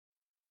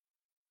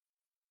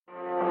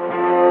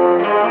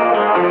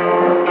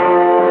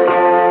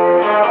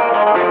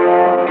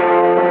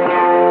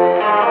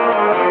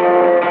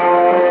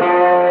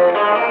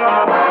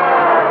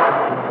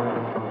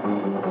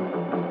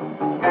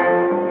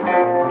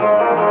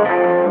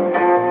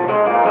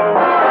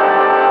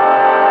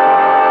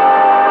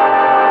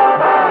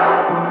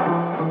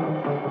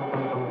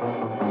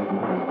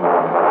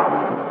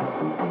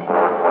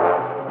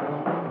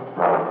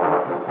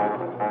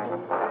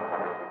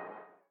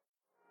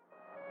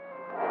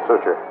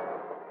suture.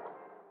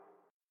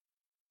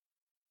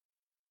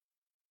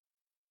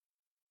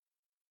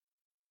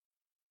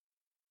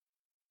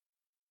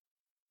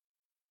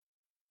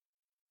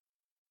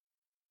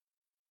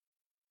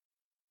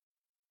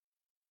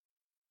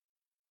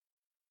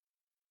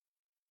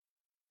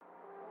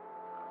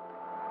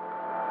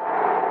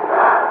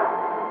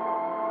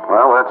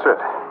 Well, that's it.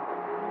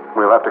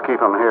 We'll have to keep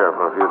him here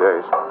for a few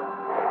days.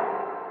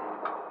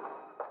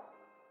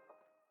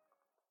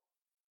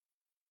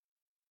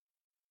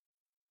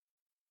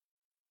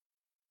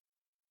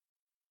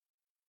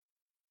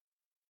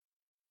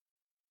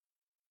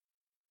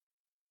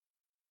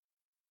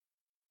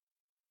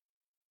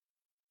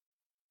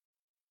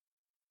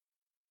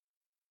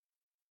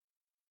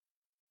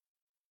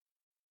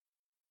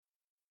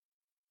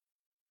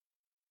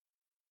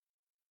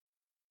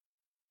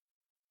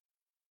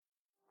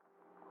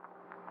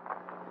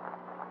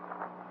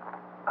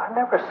 I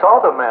never saw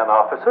the man,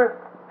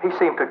 officer. He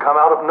seemed to come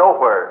out of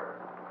nowhere.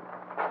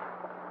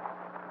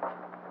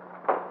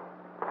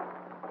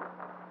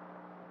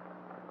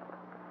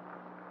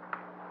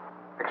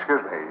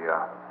 Excuse me,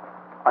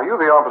 are you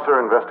the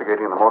officer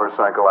investigating the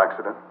motorcycle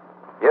accident?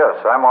 Yes,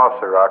 I'm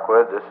Officer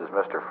Rockwood. This is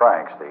Mr.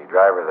 Franks, the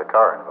driver of the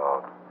car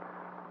involved.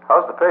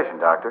 How's the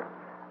patient, Doctor?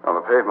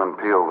 Well, the pavement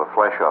peeled the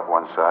flesh off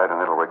one side,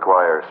 and it'll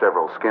require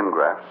several skin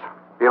grafts.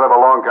 He'll have a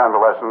long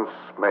convalescence,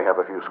 may have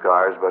a few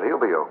scars, but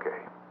he'll be okay.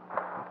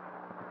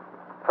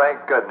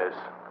 Thank goodness.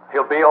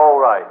 He'll be all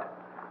right.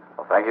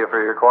 Well, thank you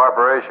for your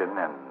cooperation.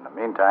 In the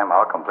meantime,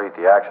 I'll complete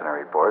the accident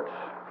reports.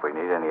 If we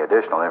need any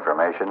additional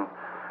information,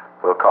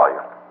 we'll call you.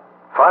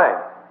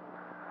 Fine.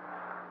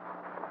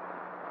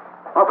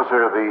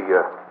 Officer,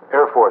 the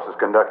Air Force is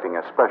conducting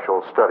a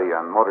special study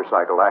on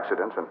motorcycle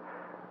accidents, and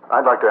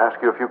I'd like to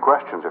ask you a few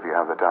questions if you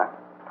have the time.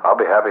 I'll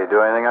be happy to do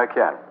anything I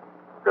can.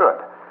 Good.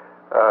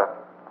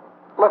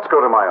 Let's go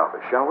to my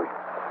office, shall we?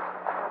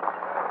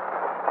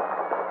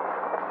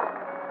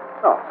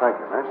 Oh, thank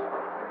you, miss.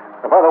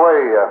 By the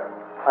way,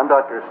 I'm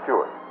Dr.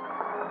 Stewart.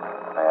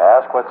 May I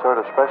ask what sort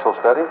of special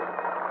study?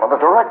 Well, the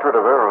Directorate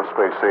of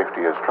Aerospace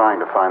Safety is trying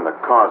to find the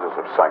causes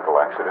of cycle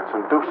accidents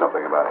and do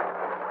something about it.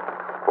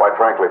 Quite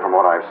frankly, from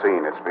what I've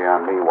seen, it's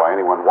beyond me why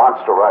anyone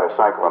wants to ride a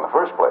cycle in the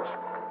first place.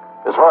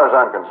 As far as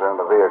I'm concerned,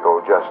 the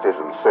vehicle just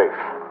isn't safe.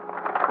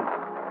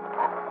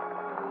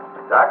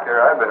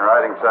 Doctor, I've been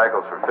riding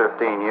cycles for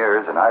 15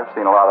 years, and I've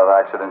seen a lot of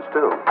accidents,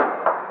 too.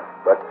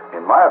 But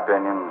in my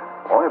opinion,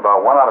 only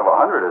about 1 out of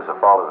 100 is the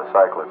fault of the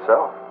cycle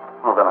itself.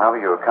 Well, then how do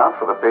you account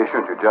for the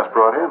patient you just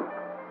brought in?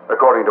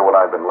 According to what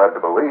I've been led to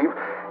believe,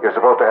 you're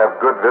supposed to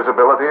have good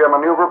visibility and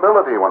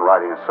maneuverability when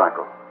riding a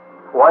cycle.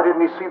 Why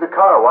didn't he see the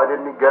car? Why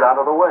didn't he get out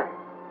of the way?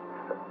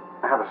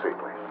 Have a seat,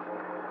 please.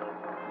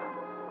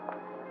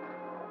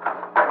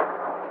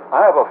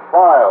 I have a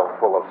file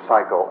full of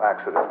cycle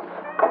accidents.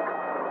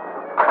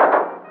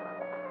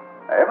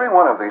 Every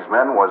one of these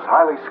men was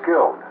highly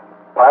skilled.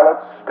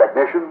 Pilots,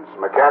 technicians,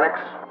 mechanics.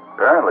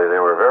 Apparently, they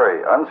were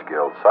very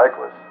unskilled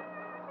cyclists.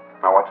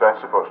 Now, what's that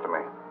supposed to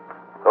mean?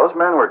 Those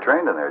men were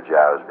trained in their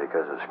jobs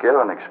because of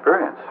skill and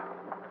experience.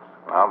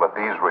 Well, but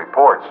these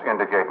reports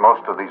indicate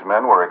most of these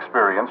men were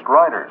experienced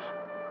riders.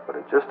 But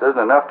it just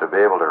isn't enough to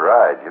be able to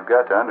ride. You've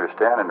got to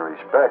understand and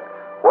respect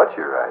what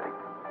you're riding.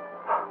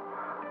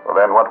 Well,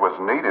 then what was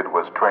needed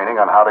was training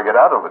on how to get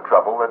out of the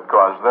trouble that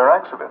caused their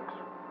accidents.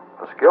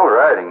 Well, skilled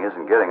riding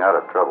isn't getting out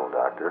of trouble,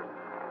 Doctor.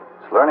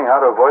 It's learning how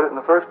to avoid it in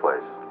the first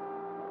place.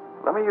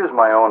 Let me use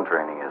my own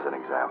training as an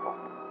example.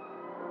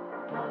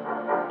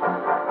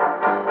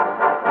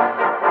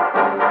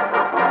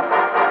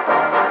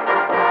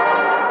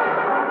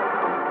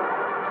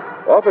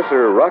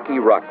 Officer Rocky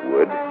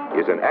Rockwood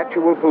is an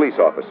actual police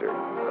officer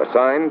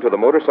assigned to the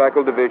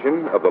motorcycle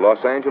division of the Los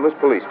Angeles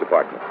Police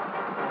Department.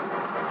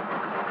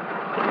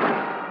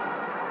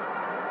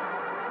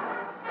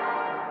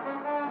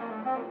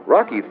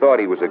 Rocky thought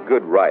he was a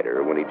good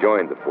rider when he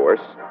joined the force,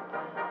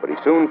 but he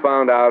soon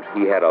found out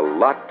he had a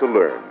lot to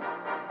learn.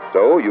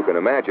 So you can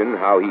imagine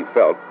how he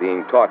felt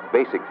being taught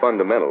basic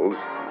fundamentals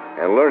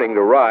and learning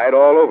to ride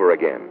all over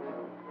again.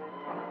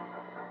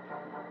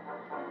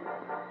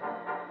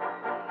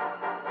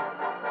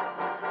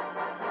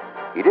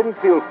 He didn't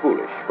feel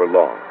foolish for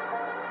long.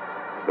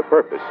 The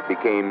purpose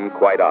became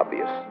quite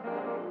obvious.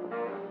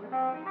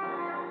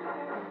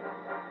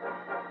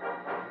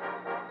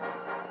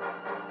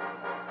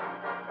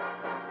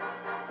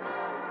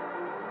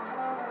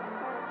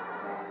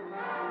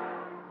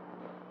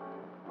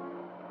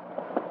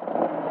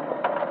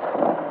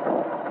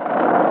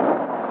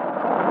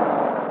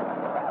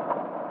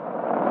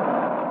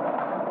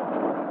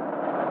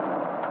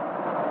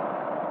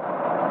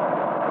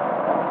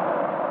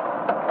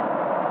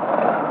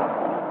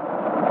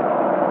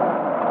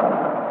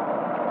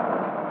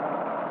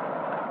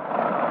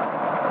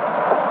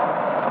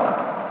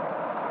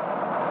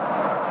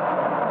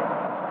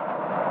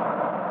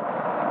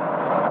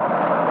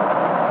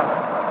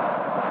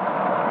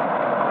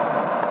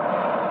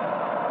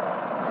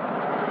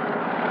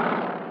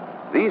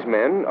 These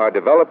men are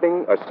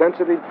developing a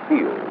sensitive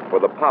feel for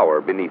the power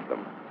beneath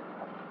them.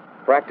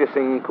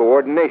 practicing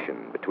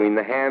coordination between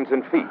the hands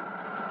and feet,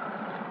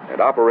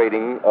 and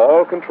operating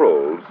all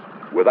controls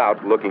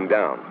without looking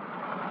down.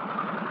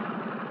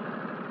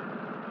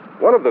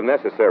 One of the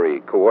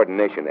necessary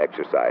coordination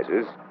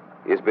exercises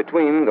is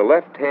between the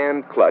left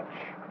hand clutch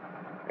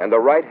and the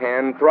right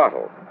hand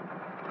throttle.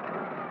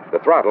 The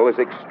throttle is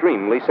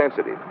extremely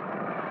sensitive.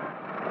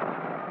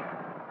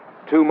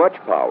 Too much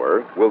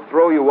power will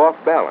throw you off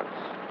balance.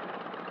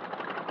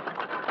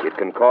 It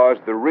can cause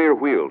the rear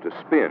wheel to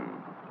spin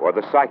or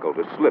the cycle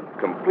to slip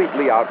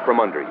completely out from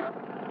under you.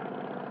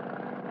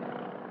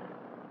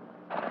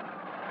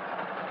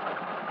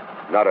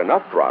 Not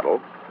enough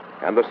throttle,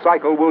 and the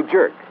cycle will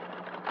jerk.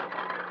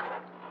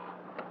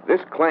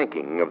 This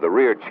clanking of the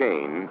rear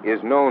chain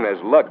is known as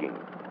lugging.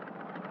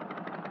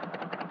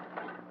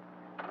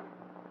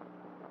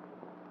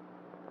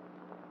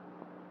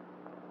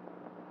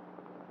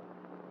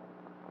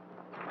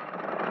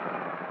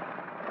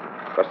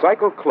 A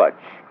cycle clutch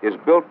is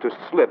built to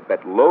slip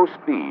at low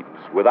speeds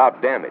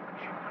without damage.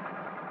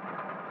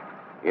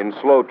 In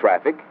slow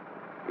traffic,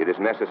 it is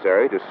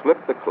necessary to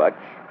slip the clutch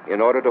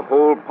in order to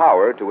hold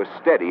power to a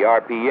steady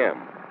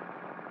RPM.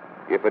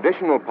 If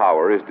additional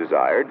power is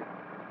desired,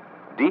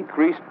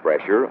 decrease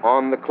pressure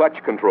on the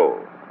clutch control.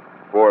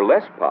 For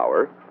less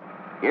power,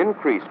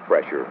 increase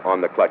pressure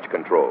on the clutch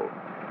control.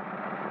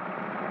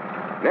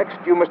 Next,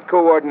 you must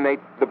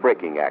coordinate the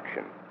braking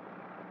action.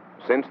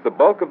 Since the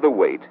bulk of the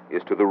weight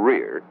is to the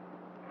rear,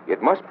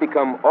 it must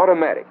become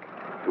automatic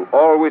to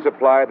always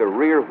apply the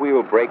rear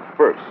wheel brake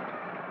first.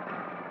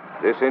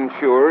 This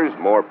ensures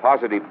more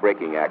positive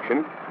braking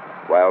action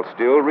while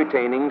still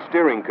retaining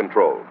steering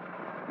control.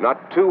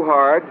 Not too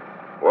hard,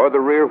 or the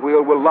rear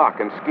wheel will lock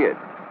and skid.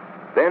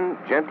 Then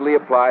gently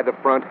apply the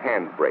front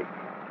hand brake.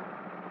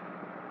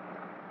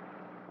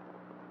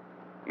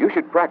 You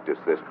should practice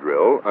this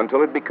drill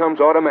until it becomes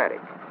automatic.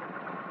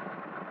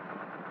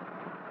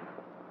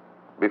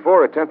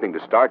 Before attempting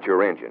to start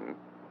your engine,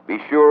 be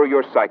sure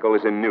your cycle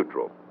is in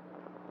neutral.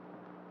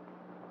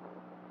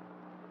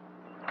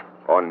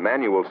 On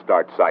manual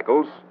start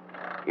cycles,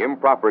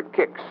 improper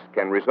kicks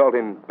can result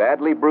in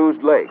badly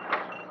bruised legs.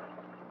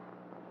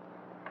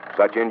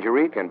 Such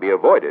injury can be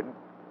avoided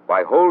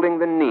by holding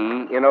the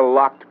knee in a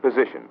locked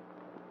position.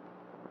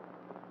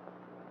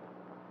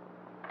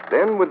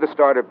 Then, with the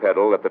starter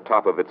pedal at the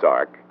top of its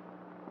arc,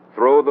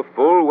 throw the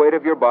full weight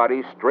of your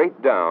body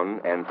straight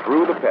down and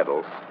through the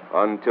pedal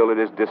until it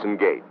is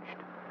disengaged,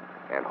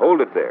 and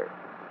hold it there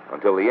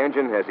until the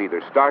engine has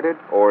either started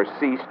or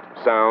ceased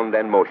sound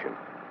and motion.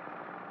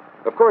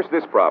 Of course,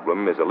 this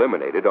problem is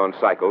eliminated on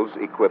cycles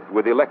equipped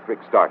with electric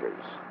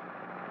starters.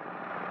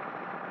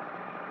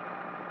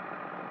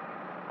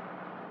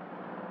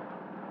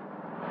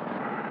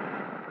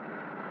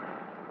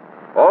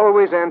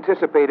 Always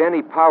anticipate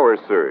any power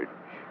surge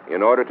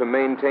in order to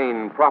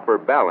maintain proper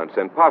balance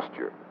and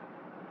posture.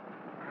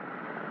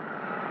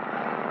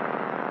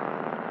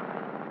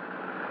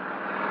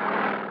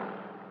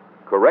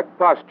 Correct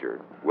posture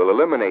will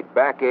eliminate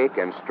backache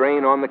and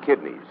strain on the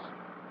kidneys,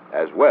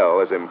 as well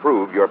as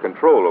improve your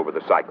control over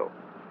the cycle.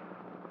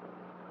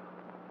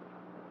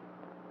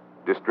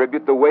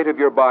 Distribute the weight of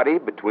your body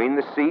between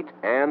the seat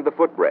and the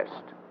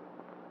footrest.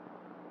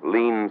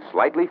 Lean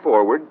slightly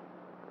forward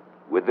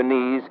with the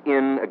knees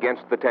in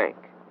against the tank.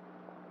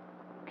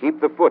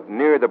 Keep the foot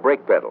near the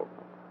brake pedal.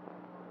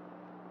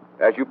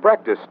 As you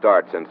practice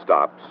starts and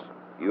stops,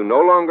 you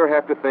no longer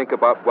have to think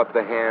about what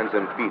the hands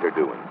and feet are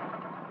doing.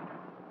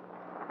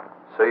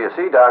 So you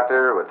see,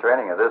 Doctor, with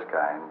training of this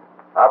kind,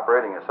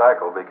 operating a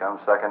cycle becomes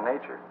second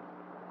nature.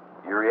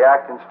 You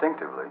react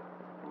instinctively,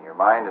 and your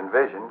mind and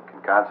vision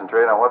can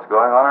concentrate on what's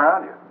going on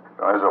around you.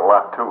 There's a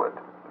lot to it.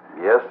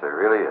 Yes, there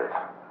really is.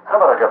 How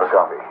about a cup of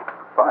coffee?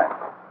 Fine.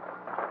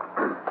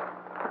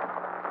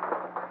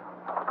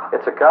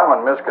 It's a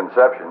common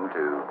misconception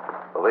to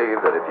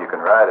believe that if you can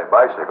ride a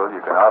bicycle,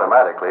 you can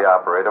automatically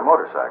operate a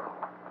motorcycle.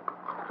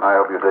 I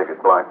hope you take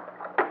it, Blank.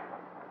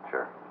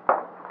 Sure.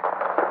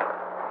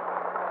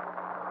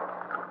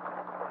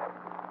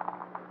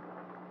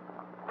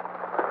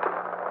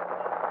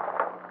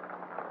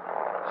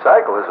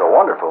 Cycle is a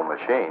wonderful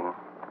machine.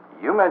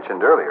 You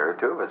mentioned earlier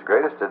two of its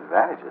greatest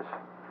advantages,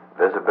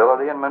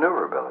 visibility and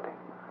maneuverability.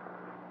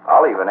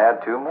 I'll even add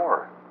two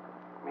more,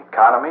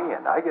 economy,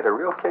 and I get a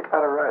real kick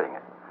out of riding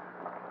it.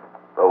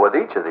 But with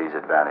each of these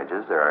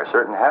advantages, there are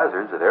certain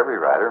hazards that every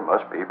rider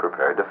must be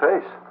prepared to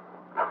face.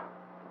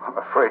 I'm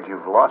afraid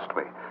you've lost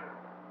me.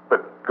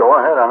 But go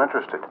ahead, I'm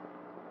interested.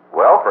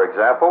 Well, for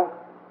example,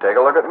 take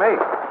a look at me.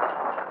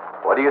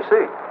 What do you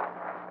see?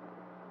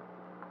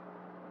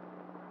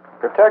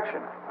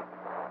 Protection.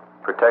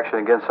 Protection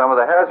against some of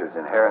the hazards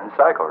inherent in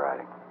cycle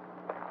riding.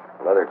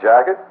 Leather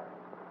jacket,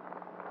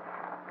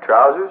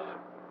 trousers,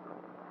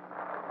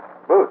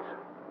 boots.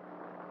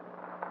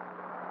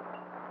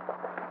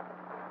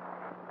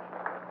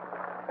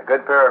 A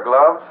good pair of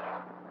gloves.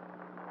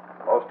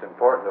 Most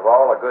important of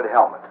all, a good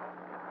helmet.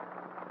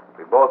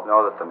 We both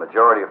know that the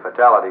majority of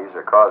fatalities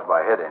are caused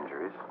by head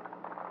injuries.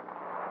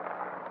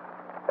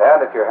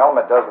 And if your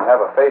helmet doesn't have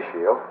a face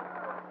shield,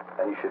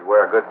 Then you should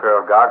wear a good pair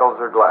of goggles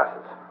or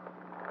glasses.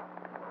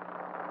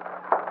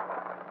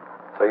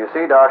 So you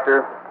see,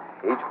 Doctor,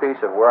 each piece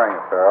of wearing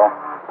apparel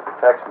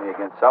protects me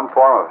against some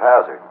form of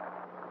hazard,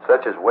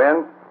 such as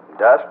wind,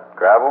 dust,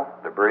 gravel,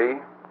 debris,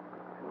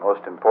 and most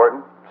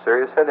important,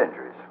 serious head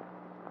injuries.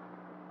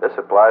 This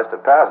applies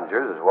to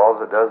passengers as well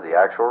as it does the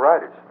actual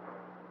riders.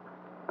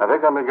 I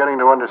think I'm beginning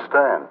to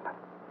understand.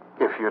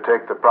 If you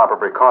take the proper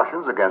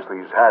precautions against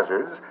these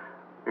hazards,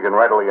 you can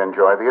readily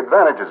enjoy the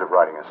advantages of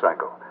riding a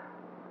cycle.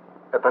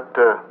 But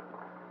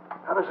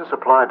how does this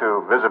apply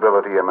to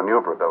visibility and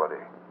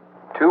maneuverability?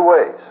 Two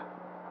ways: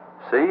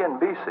 see and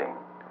be seen.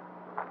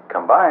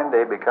 Combined,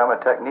 they become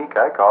a technique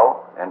I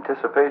call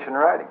anticipation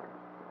riding.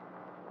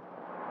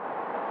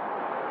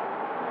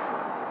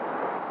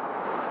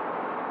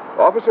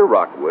 Officer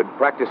Rockwood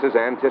practices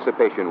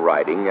anticipation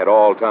riding at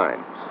all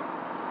times.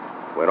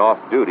 When off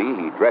duty,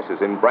 he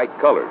dresses in bright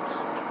colors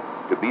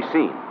to be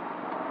seen.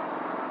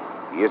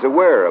 He is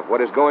aware of what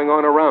is going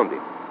on around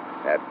him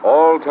at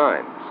all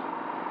times.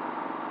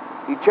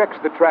 He checks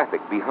the traffic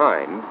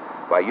behind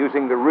by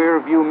using the rear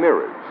view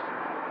mirrors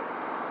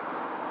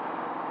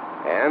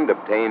and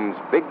obtains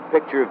big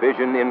picture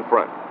vision in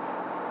front.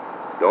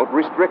 Don't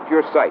restrict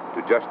your sight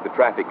to just the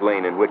traffic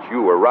lane in which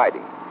you are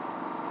riding,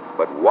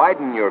 but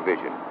widen your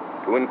vision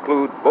to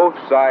include both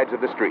sides of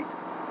the street.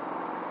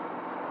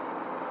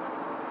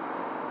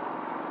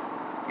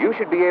 You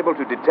should be able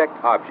to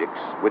detect objects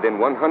within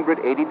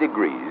 180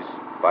 degrees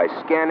by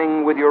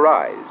scanning with your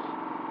eyes.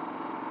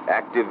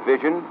 Active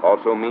vision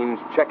also means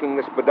checking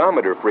the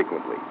speedometer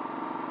frequently.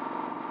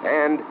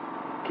 And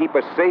keep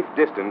a safe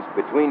distance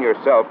between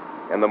yourself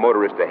and the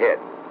motorist ahead.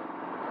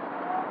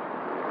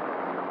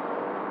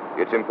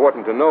 It's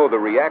important to know the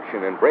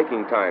reaction and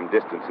braking time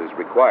distances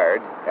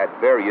required at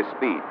various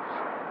speeds.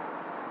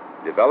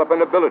 Develop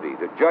an ability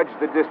to judge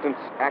the distance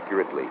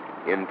accurately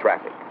in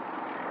traffic.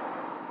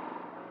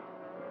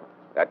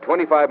 At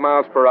 25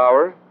 miles per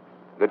hour,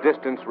 the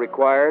distance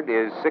required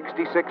is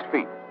 66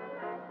 feet.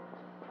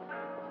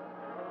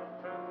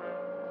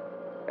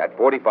 At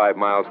 45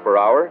 miles per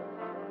hour,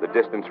 the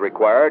distance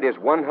required is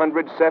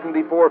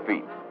 174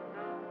 feet.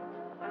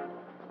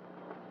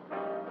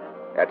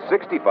 At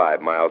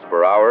 65 miles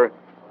per hour,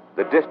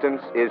 the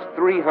distance is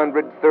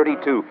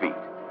 332 feet.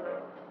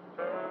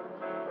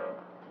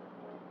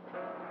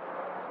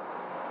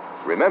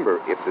 Remember,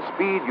 if the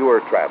speed you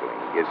are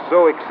traveling is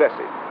so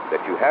excessive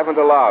that you haven't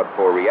allowed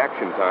for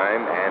reaction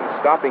time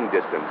and stopping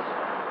distance,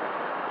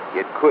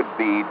 it could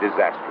be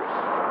disastrous.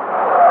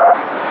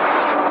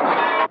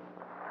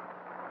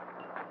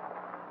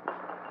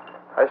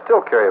 I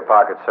still carry a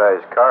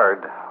pocket-sized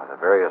card with the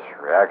various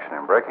reaction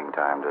and braking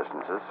time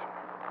distances.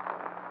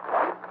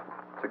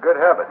 It's a good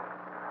habit.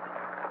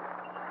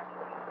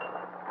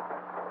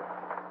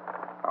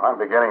 I'm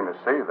beginning to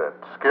see that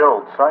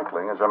skilled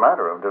cycling is a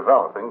matter of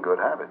developing good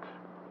habits.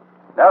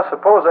 Now,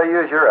 suppose I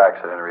use your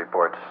accident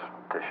reports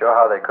to show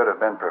how they could have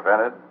been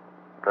prevented,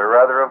 or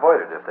rather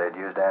avoided if they'd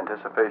used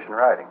anticipation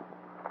riding.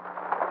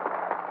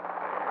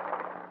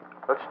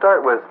 Let's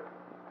start with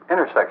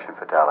intersection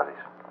fatalities.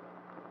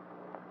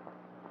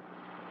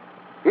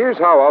 Here's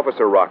how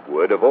Officer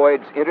Rockwood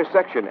avoids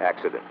intersection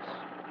accidents.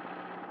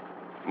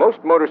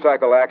 Most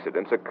motorcycle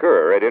accidents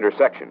occur at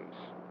intersections,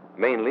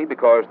 mainly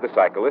because the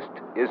cyclist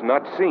is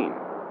not seen,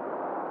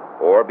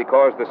 or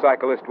because the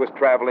cyclist was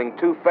traveling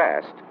too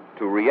fast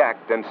to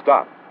react and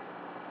stop.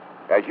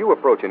 As you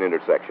approach an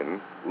intersection,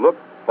 look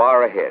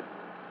far ahead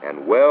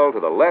and well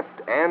to the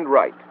left and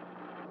right.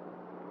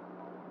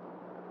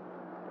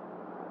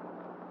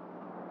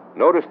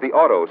 Notice the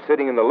auto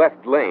sitting in the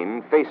left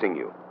lane facing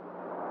you.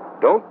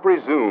 Don't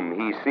presume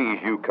he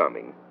sees you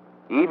coming,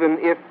 even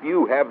if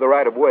you have the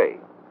right of way.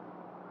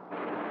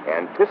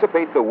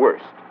 Anticipate the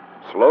worst.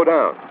 Slow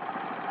down.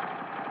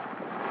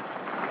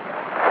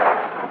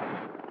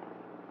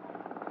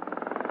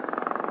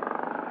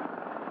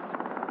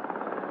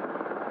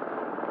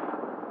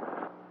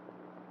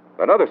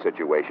 Another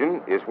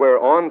situation is where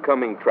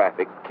oncoming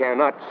traffic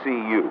cannot see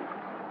you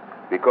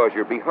because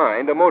you're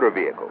behind a motor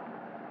vehicle.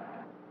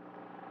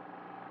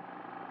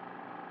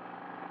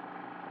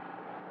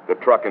 The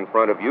truck in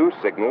front of you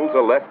signals a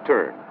left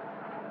turn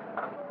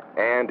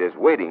and is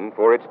waiting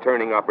for its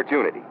turning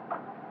opportunity.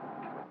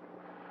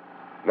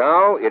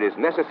 Now it is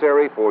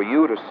necessary for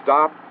you to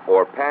stop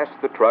or pass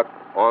the truck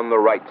on the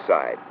right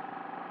side.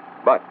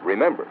 But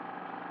remember,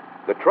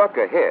 the truck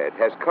ahead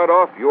has cut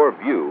off your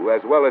view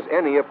as well as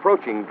any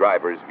approaching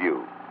driver's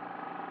view.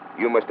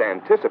 You must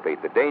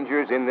anticipate the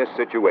dangers in this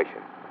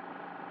situation.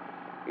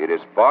 It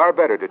is far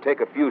better to take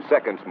a few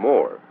seconds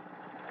more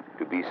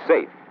to be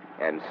safe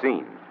and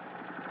seen.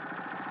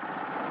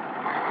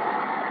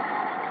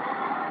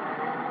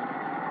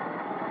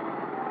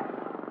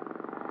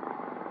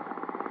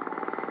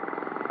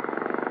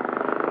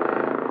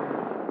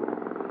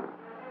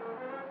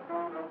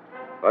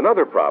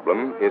 Another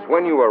problem is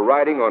when you are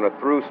riding on a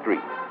through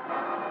street,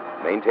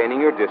 maintaining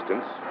your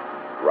distance,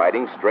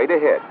 riding straight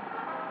ahead.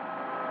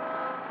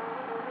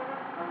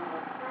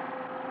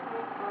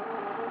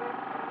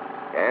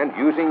 and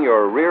using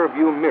your rear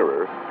view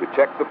mirror to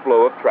check the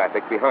flow of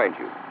traffic behind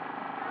you.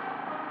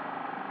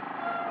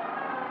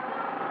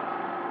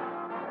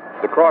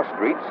 The cross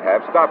streets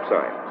have stop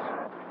signs.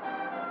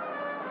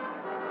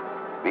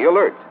 Be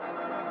alert.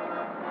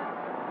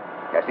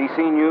 Has he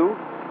seen you?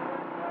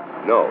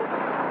 No.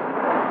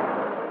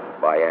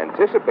 By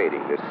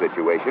anticipating this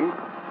situation,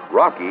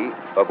 Rocky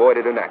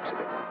avoided an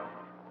accident.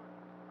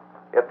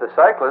 If the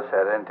cyclist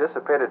had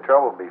anticipated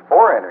trouble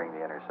before entering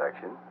the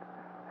intersection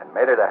and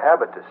made it a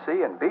habit to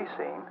see and be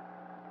seen,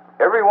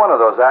 every one of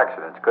those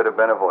accidents could have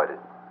been avoided.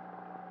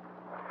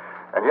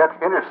 And yet,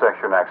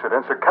 intersection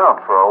accidents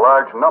account for a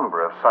large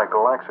number of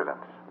cycle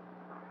accidents.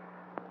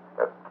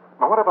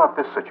 Now, what about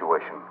this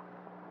situation?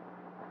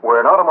 Where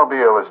an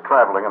automobile is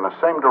traveling in the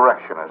same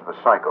direction as the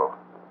cycle,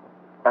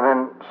 and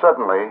then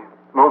suddenly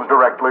moves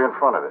directly in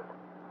front of it.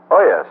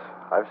 Oh, yes.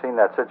 I've seen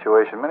that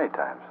situation many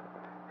times.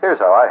 Here's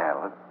how I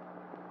handle it.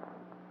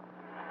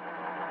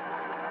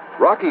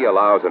 Rocky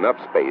allows enough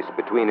space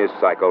between his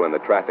cycle and the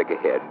traffic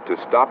ahead to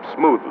stop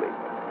smoothly.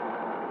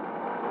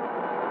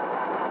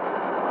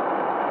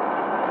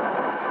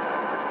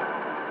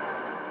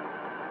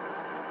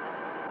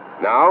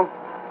 Now,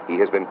 he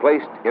has been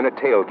placed in a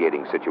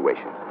tailgating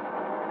situation.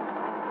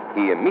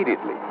 He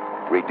immediately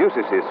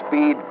reduces his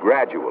speed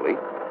gradually,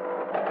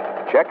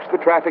 checks the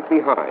traffic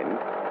behind,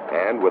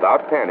 and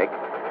without panic,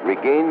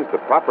 regains the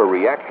proper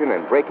reaction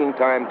and braking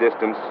time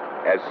distance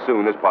as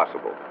soon as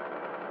possible.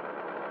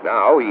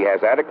 Now he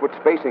has adequate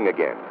spacing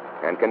again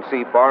and can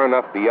see far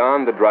enough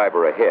beyond the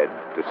driver ahead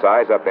to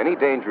size up any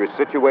dangerous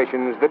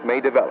situations that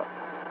may develop.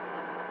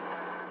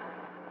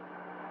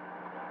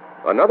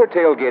 Another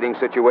tailgating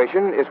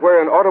situation is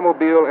where an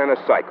automobile and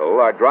a cycle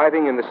are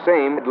driving in the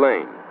same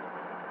lane.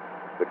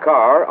 The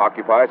car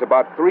occupies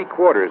about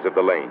 3/4 of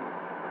the lane.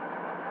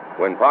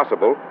 When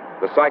possible,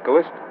 the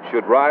cyclist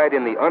should ride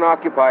in the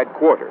unoccupied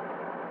quarter,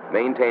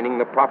 maintaining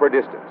the proper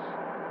distance.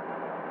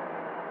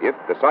 If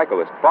the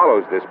cyclist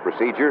follows this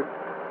procedure,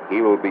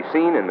 he will be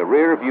seen in the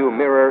rear view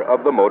mirror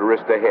of the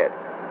motorist ahead.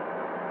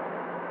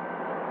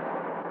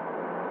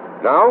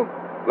 Now,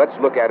 let's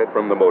look at it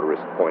from the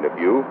motorist's point of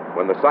view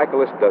when the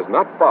cyclist does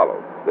not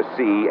follow the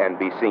see and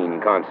be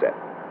seen concept.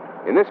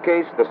 In this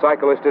case, the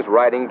cyclist is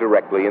riding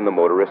directly in the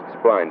motorist's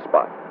blind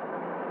spot.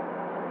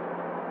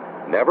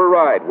 Never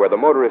ride where the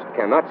motorist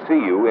cannot see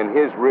you in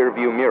his rear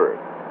view mirror.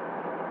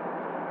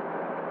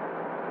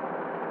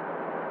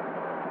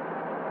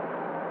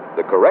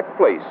 The correct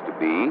place to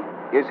be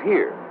is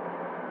here.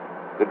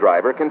 The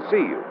driver can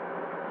see you,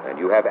 and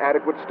you have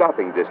adequate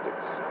stopping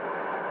distance.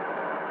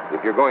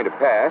 If you're going to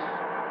pass,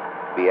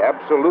 be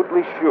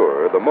absolutely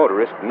sure the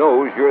motorist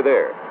knows you're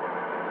there.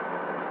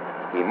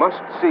 He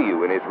must see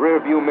you in his rear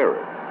view mirror,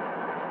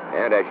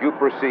 and as you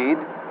proceed,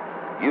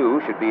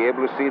 you should be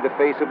able to see the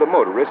face of the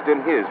motorist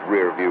in his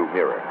rear view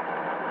mirror.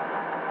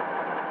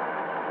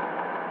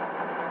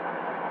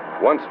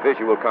 Once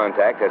visual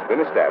contact has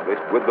been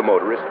established with the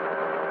motorist,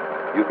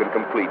 you can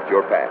complete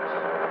your pass.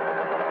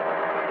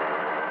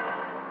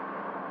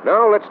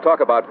 Now let's talk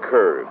about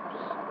curves.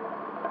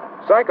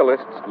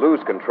 Cyclists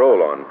lose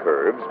control on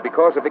curves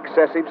because of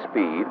excessive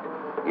speed,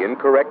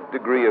 incorrect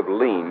degree of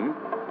lean,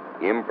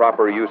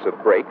 improper use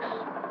of brakes,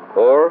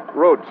 or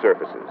road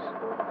surfaces.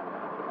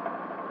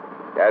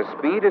 As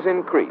speed is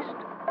increased,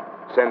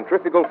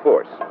 centrifugal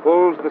force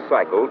pulls the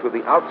cycle to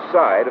the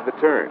outside of the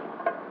turn.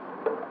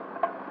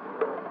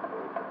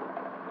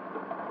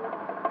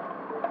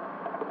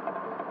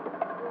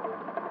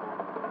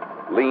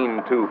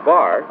 Lean too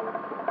far,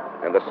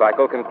 and the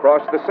cycle can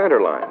cross the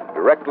center line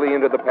directly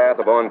into the path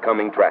of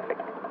oncoming traffic.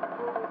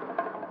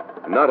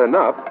 Not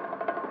enough,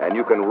 and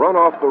you can run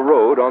off the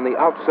road on the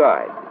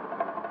outside.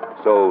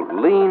 So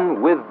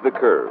lean with the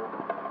curve.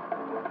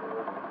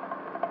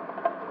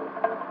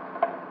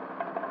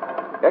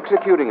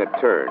 Executing a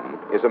turn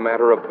is a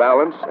matter of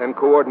balance and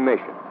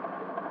coordination.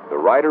 The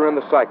rider and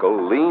the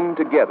cycle lean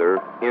together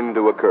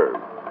into a curve.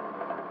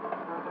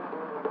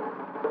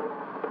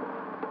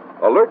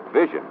 Alert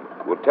vision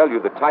will tell you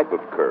the type of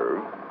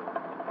curve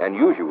and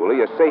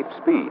usually a safe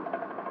speed.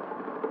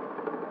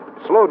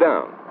 Slow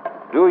down.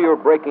 Do your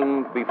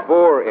braking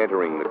before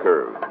entering the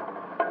curve.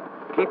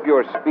 Keep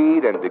your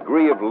speed and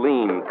degree of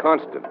lean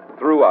constant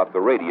throughout the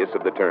radius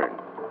of the turn.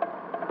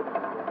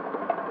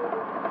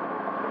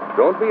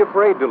 Don't be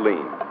afraid to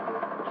lean.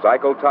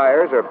 Cycle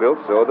tires are built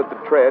so that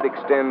the tread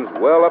extends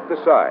well up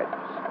the sides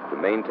to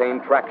maintain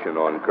traction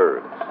on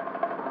curves.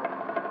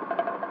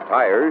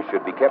 Tires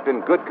should be kept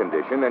in good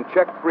condition and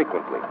checked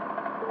frequently.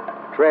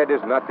 Tread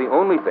is not the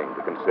only thing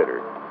to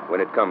consider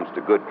when it comes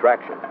to good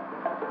traction.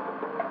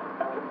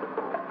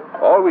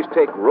 Always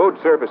take road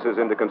surfaces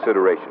into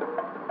consideration.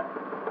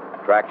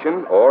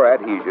 Traction or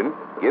adhesion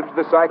gives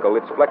the cycle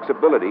its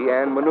flexibility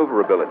and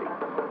maneuverability.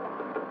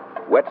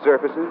 Wet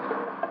surfaces,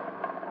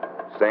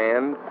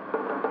 sand,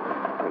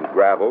 and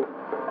gravel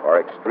are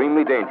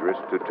extremely dangerous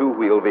to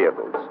two-wheel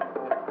vehicles.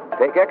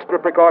 Take extra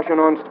precaution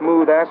on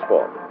smooth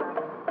asphalt.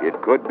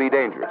 It could be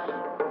dangerous.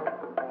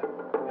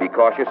 Be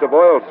cautious of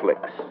oil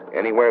slicks,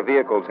 anywhere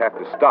vehicles have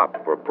to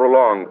stop for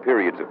prolonged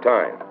periods of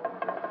time.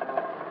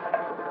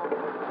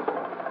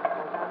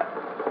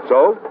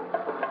 So,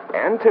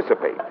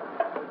 anticipate.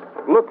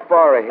 Look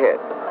far ahead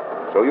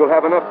so you'll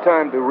have enough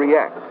time to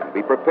react and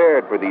be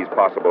prepared for these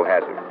possible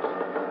hazards.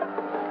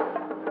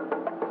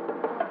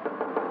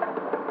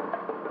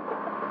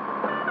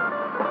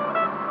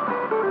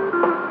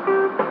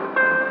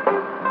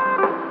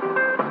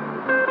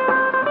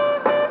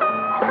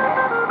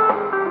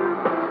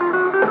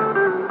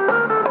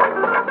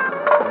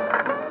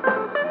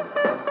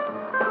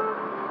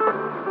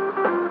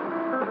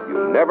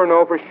 You never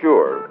know for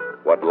sure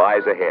what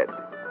lies ahead.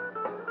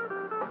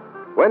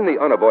 When the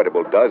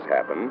unavoidable does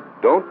happen,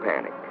 don't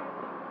panic.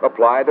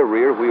 Apply the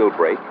rear wheel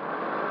brake,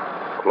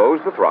 close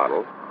the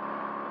throttle,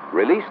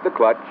 release the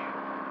clutch,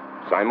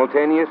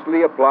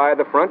 simultaneously apply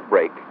the front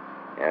brake,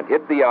 and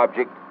hit the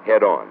object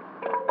head on.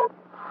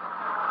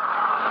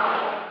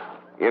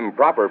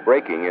 Improper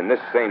braking in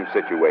this same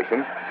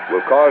situation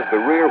will cause the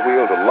rear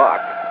wheel to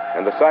lock,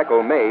 and the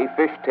cycle may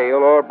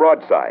fishtail or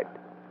broadside.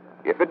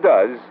 If it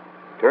does,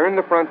 turn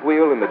the front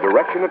wheel in the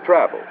direction of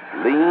travel,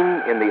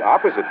 lean in the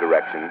opposite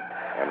direction,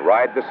 and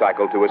ride the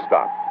cycle to a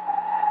stop.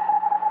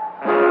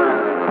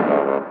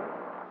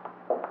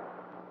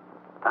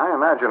 I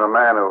imagine a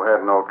man who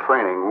had no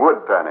training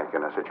would panic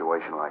in a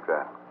situation like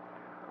that.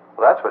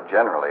 Well, that's what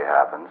generally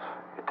happens.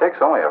 It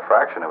takes only a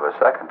fraction of a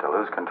second to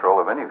lose control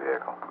of any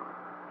vehicle.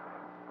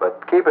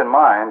 But keep in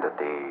mind that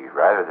the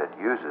rider that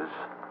uses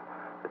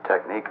the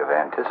technique of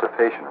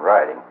anticipation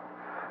riding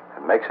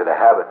and makes it a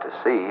habit to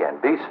see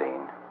and be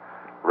seen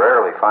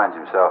rarely finds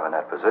himself in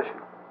that position.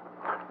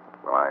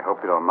 Well, I hope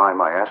you don't mind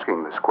my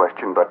asking this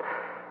question, but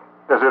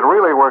does it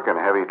really work in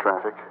heavy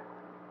traffic?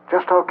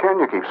 Just how can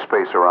you keep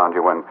space around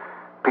you when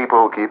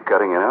people keep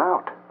cutting in and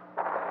out?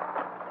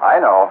 I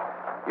know.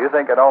 You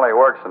think it only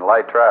works in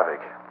light traffic,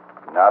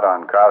 not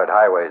on crowded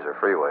highways or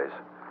freeways.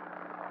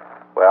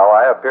 Well,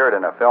 I appeared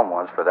in a film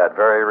once for that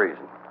very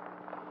reason.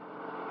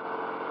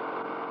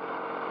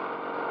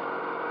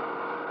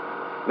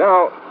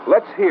 Now,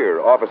 let's hear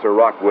Officer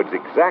Rockwood's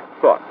exact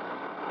thoughts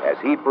as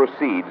he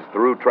proceeds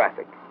through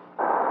traffic.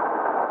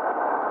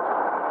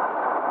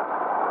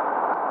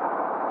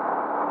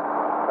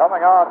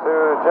 Coming on to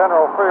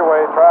general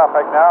freeway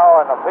traffic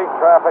now in a peak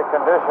traffic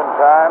condition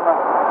time.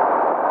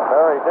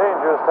 Very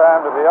dangerous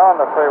time to be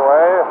on the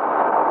freeway.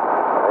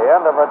 The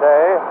end of a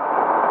day.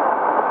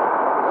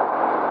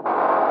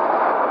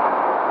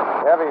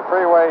 Heavy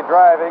freeway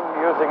driving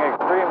using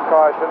extreme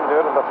caution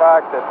due to the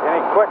fact that any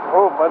quick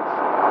movements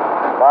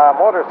by a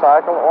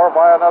motorcycle or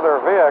by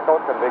another vehicle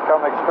can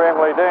become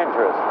extremely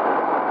dangerous.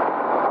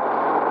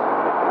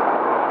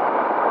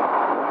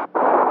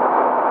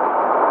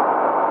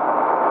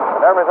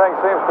 Everything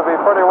seems to be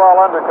pretty well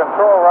under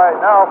control right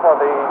now for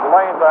the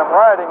lanes I'm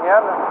riding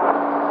in.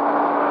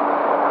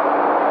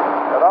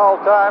 At all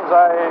times,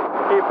 I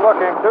keep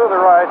looking to the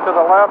right, to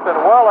the left,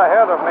 and well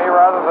ahead of me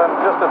rather than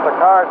just at the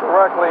car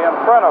directly in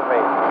front of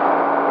me.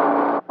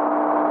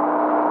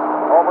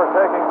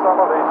 Overtaking some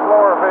of the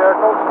slower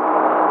vehicles,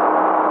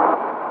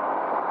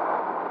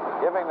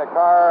 giving the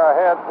car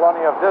ahead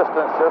plenty of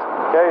distance just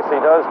in case he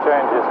does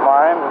change his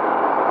mind,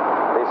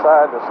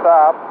 decide to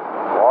stop,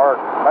 or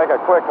make a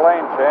quick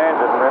lane change.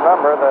 And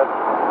remember that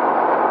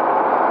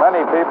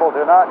many people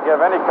do not give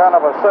any kind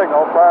of a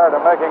signal prior to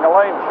making a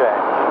lane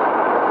change.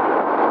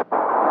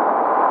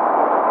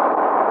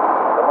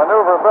 The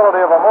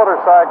maneuverability of a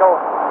motorcycle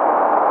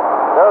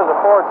does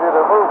afford you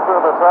to move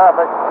through the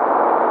traffic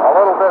a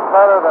little bit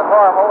better than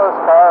normal. This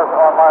car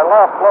on my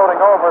left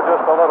floating over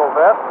just a little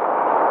bit.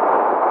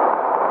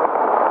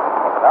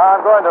 Now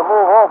I'm going to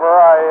move over.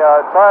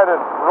 I try to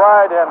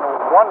ride in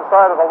one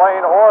side of the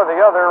lane or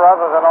the other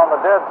rather than on the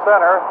dead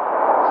center,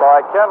 so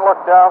I can look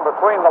down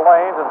between the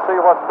lanes and see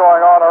what's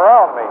going on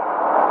around me.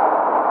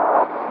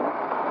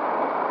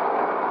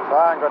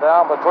 Try and go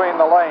down between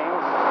the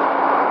lanes,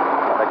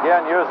 and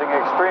again using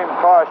extreme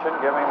caution,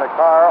 giving the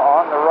car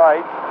on the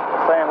right,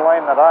 the same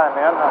lane that I'm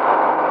in,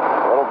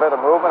 a little bit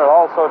of movement, and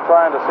also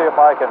trying to see if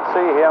I can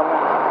see him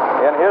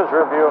in his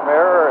rearview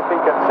mirror. If he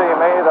can see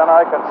me, then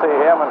I can see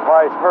him, and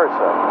vice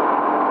versa.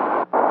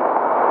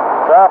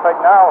 Traffic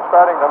now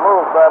starting to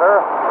move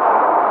better.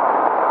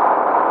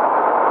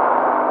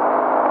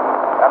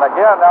 And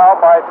again now,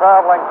 by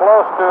traveling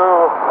close to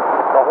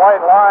the white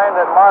line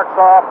that marks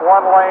off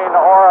one lane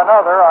or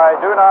another, I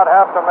do not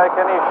have to make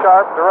any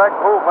sharp, direct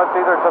movements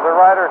either to the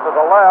right or to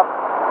the left.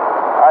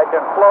 I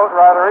can float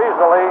rather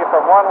easily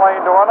from one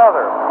lane to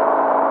another.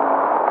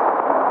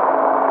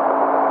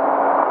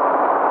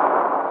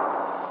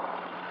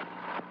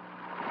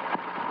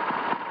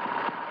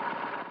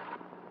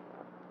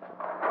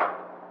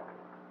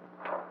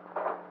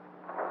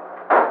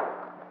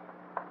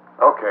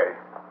 Okay.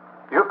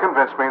 You've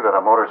convinced me that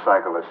a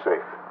motorcycle is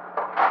safe.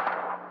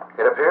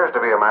 It appears to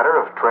be a matter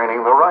of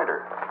training the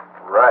rider.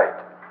 Right.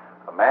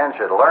 A man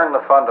should learn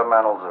the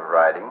fundamentals of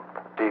riding,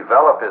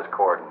 develop his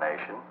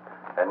coordination,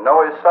 and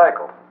know his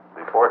cycle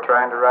before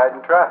trying to ride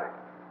in traffic.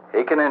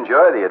 He can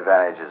enjoy the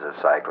advantages of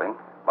cycling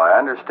by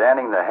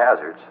understanding the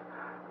hazards,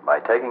 by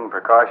taking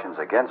precautions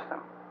against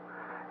them.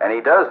 And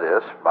he does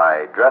this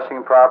by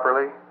dressing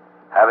properly,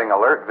 having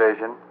alert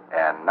vision,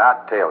 and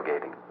not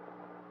tailgating.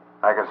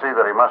 I can see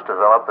that he must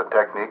develop the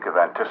technique of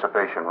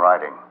anticipation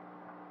riding.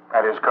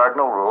 And his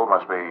cardinal rule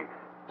must be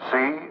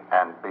see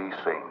and be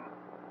seen.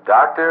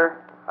 Doctor,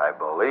 I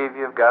believe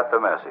you've got the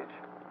message.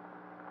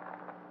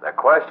 The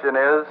question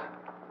is,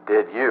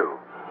 did you?